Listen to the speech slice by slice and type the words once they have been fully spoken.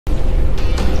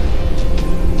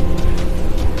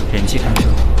忍气吞声，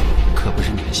可不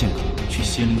是你的性格。去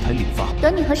仙灵台理发，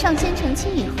等你和上仙成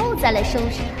亲以后再来收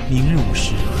拾他。明日午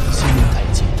时，仙灵台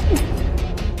见。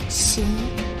心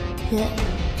愿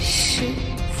师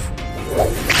傅，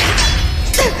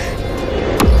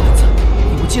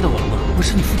你不记得我了吗？我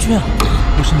是你夫君啊，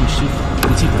我是你师傅，不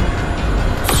记得我？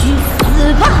去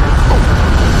死吧！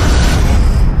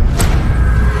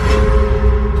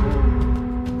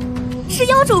是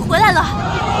妖主回来了。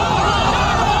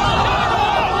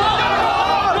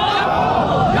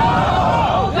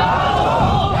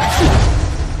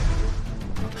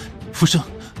福生，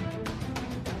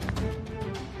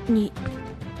你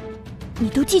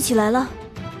都记起来了？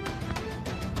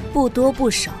不多不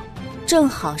少，正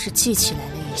好是记起来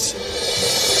了一些。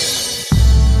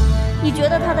你觉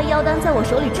得他的妖丹在我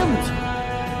手里这么久，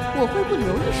我会不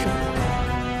留一手？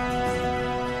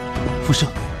福生，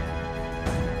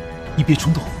你别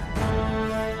冲动。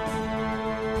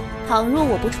倘若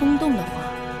我不冲动的话，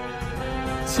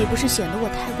岂不是显得我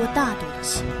太过大度了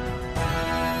些？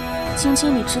青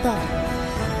青，你知道的，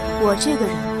我这个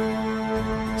人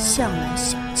向来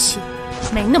小气，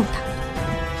没那么大度。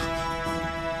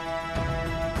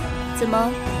怎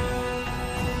么，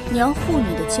你要护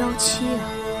你的娇妻啊？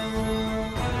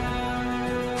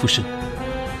福生，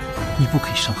你不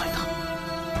可以伤害她。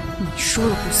你说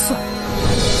了不算。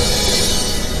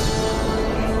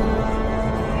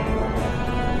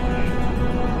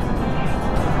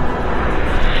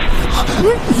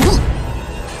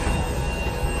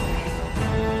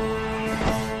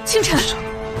清晨，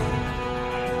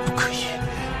不可以！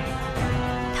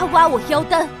他挖我妖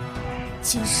丹，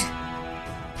今日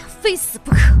他非死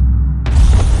不可。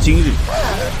今日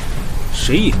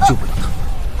谁也救不了他。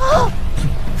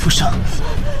福生，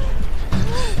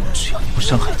只要你不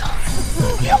伤害他，我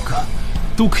们两个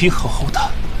都可以好好的。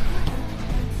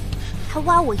他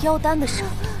挖我妖丹的时候，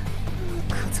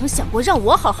可曾想过让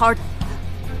我好好的？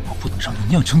我不能让你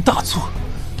酿成大错。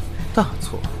大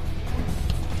错？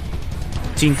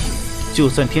今天就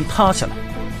算天塌下来，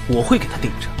我会给他顶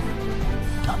着。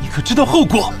那你可知道后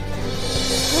果？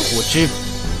我知道，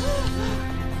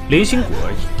连心骨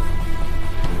而已。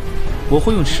我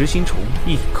会用食心虫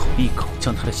一口一口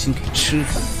将他的心给吃了，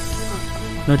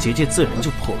那结界自然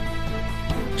就破了。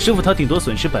师傅他顶多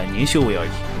损失100年修为而已。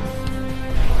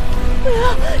不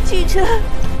要，清晨，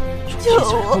救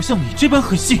我！好像你这般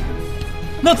狠心，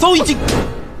那早已经……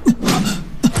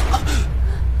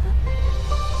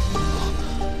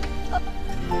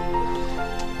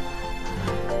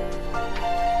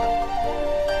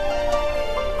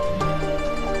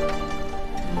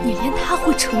你连他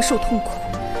会承受痛苦，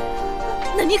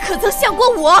那你可曾想过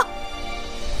我？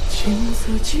清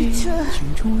晨，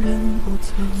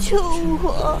救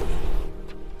我！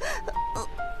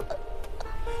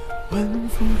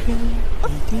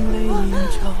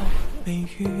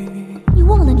你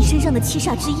忘了你身上的七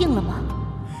煞之印了吗？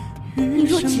你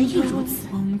若执意如此，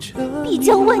必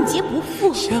将万劫不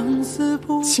复。清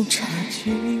晨，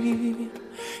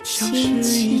心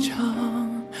情，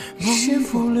师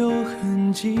傅。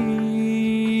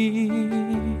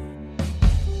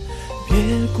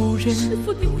师傅，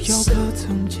对不起。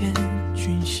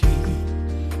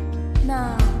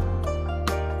那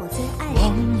我最爱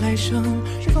你，师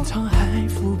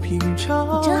傅，你真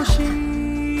好看。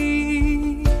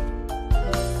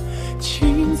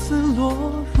青丝落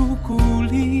入骨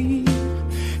里，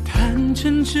弹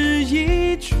成只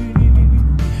一句。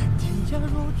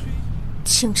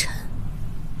清晨，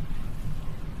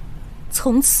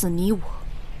从此你我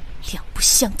两不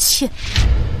相欠。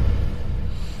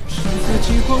天色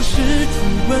几或是初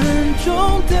吻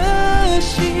中的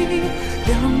心，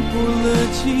亮过了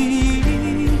记忆，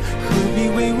何必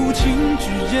为无情之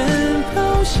人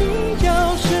剖析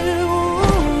要是无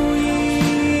意？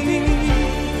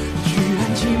居然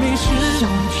凄美是梦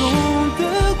中的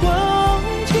光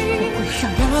景，我会让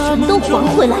你全都还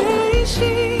回来的。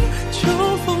秋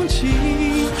风起，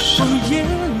霜叶落。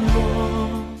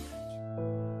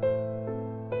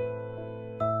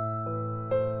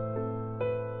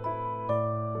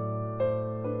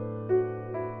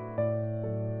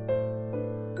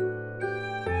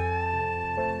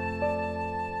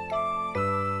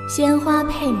鲜花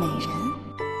配美人，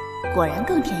果然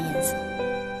更添颜色。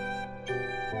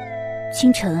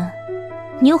清晨，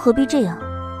你又何必这样？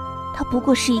他不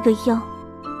过是一个妖，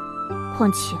况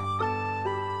且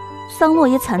桑洛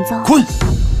也惨遭。滚！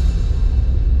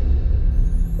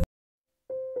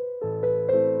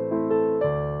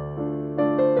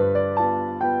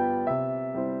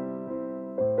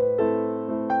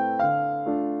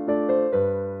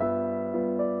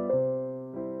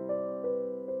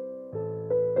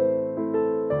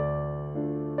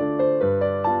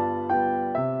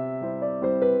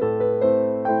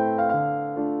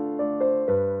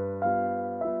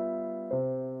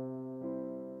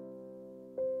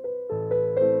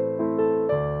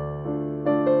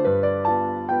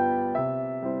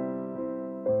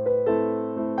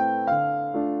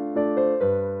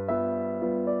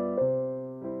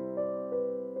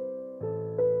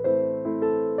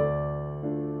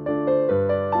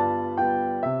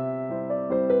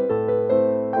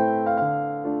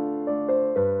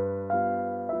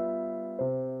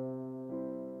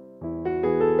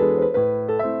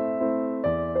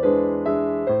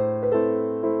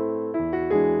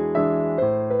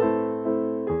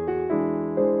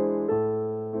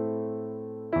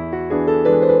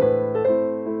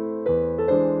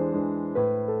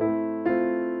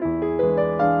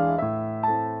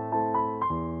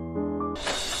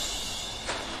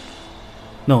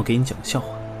那我给你讲个笑话。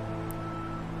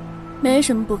没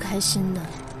什么不开心的。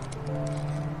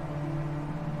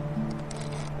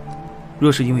若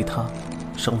是因为他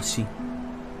伤了心，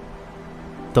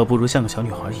倒不如像个小女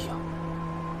孩一样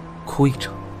哭一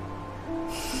场。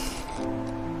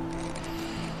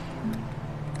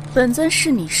本尊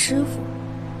是你师父，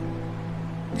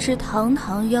是堂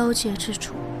堂妖界之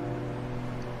主，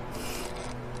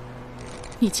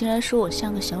你竟然说我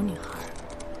像个小女孩。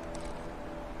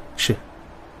是，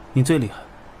你最厉害。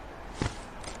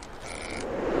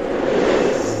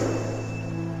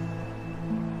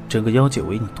整个妖界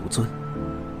唯你独尊。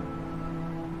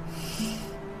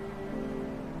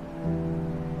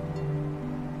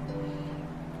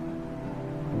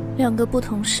两个不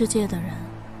同世界的人，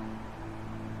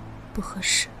不合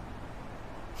适。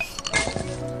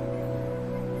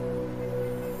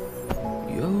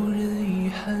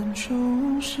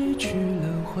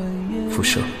辐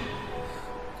射，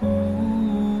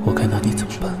我该拿你怎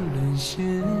么办？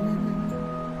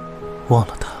忘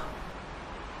了他，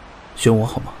选我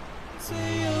好吗？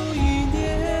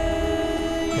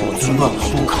我尊万万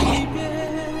不可，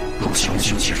若强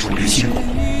行解除离心蛊，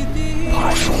怕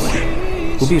是会。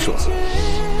不必说，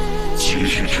今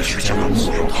日只需将那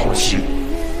木妖掏心，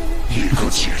立刻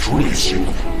解除离心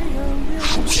蛊，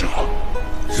属下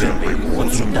愿为魔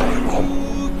尊代劳。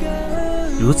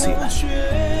如此一来，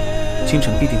倾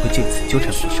城必定会借此纠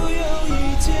缠辐射。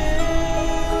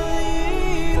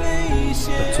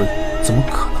本尊怎么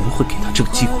可能会给他这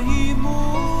个机会？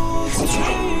父尊，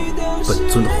本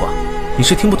尊的话你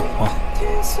是听不懂吗？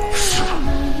是。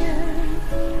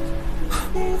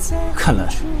看来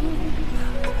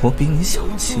我比你小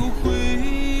气。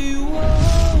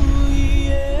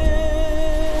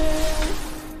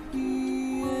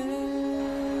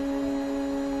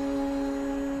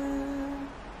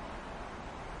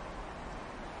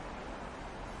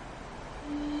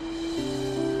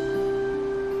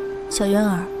小渊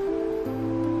儿，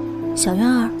小渊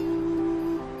儿。